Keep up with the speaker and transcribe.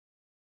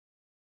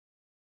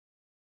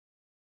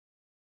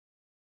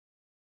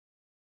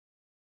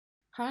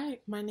Hi,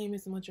 my name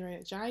is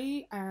Mojere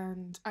Ajayi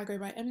and I go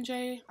by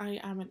MJ.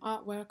 I am an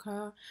art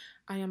worker.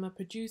 I am a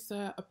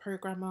producer, a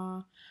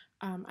programmer,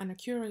 and a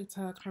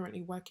curator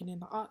currently working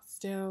in the arts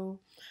still.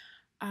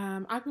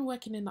 I've been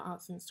working in the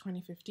arts since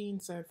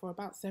 2015, so for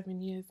about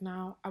 7 years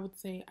now. I would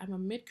say I'm a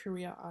mid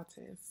career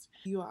artist.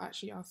 You are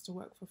actually asked to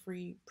work for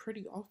free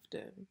pretty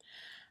often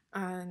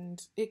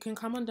and it can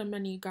come under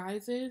many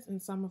guises, and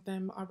some of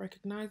them are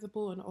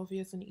recognizable and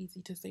obvious and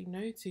easy to say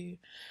no to,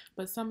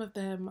 but some of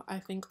them I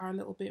think are a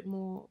little bit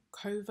more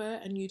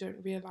covert and you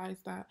don't realize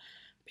that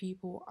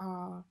people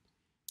are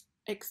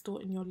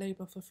extorting your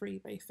labor for free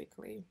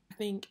basically. I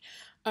think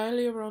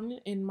earlier on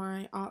in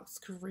my arts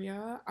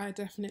career I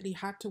definitely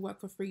had to work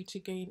for free to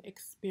gain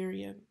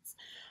experience.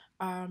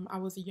 I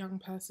was a young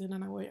person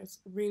and I was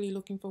really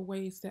looking for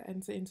ways to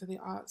enter into the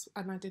arts,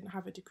 and I didn't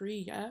have a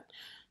degree yet.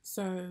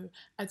 So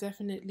I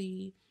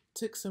definitely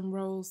took some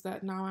roles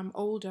that now I'm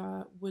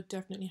older would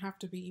definitely have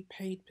to be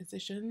paid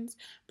positions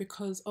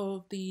because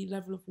of the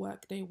level of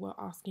work they were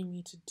asking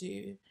me to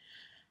do.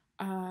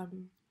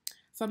 Um,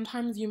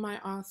 Sometimes you might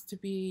ask to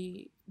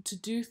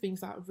do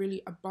things that are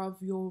really above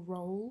your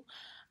role,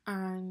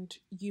 and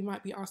you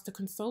might be asked to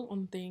consult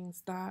on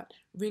things that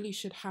really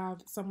should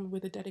have someone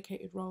with a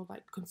dedicated role,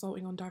 like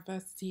consulting on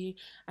diversity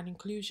and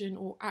inclusion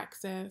or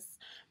access,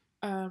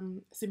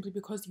 simply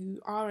because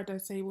you are a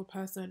disabled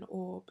person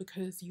or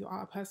because you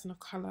are a person of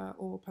color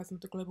or a person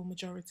of the global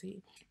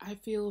majority. I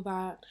feel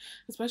that,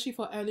 especially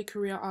for early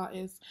career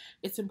artists,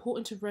 it's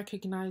important to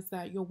recognize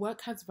that your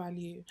work has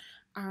value.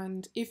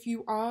 And if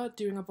you are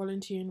doing a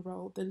volunteering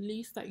role, the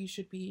least that you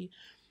should be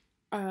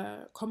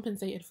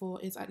compensated for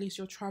is at least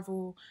your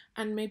travel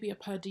and maybe a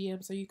per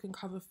diem so you can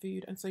cover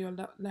food, and so you're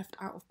left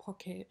out of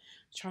pocket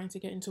trying to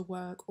get into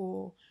work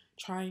or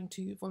trying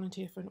to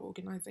volunteer for an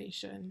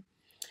organization.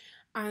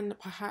 And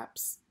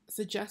perhaps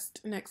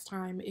suggest next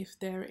time if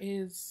there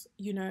is,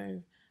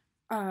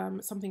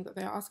 something that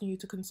they're asking you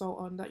to consult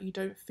on that you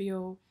don't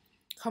feel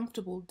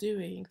comfortable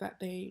doing, that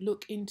they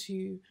look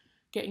into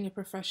getting a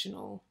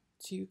professional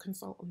to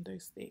consult on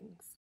those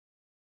things.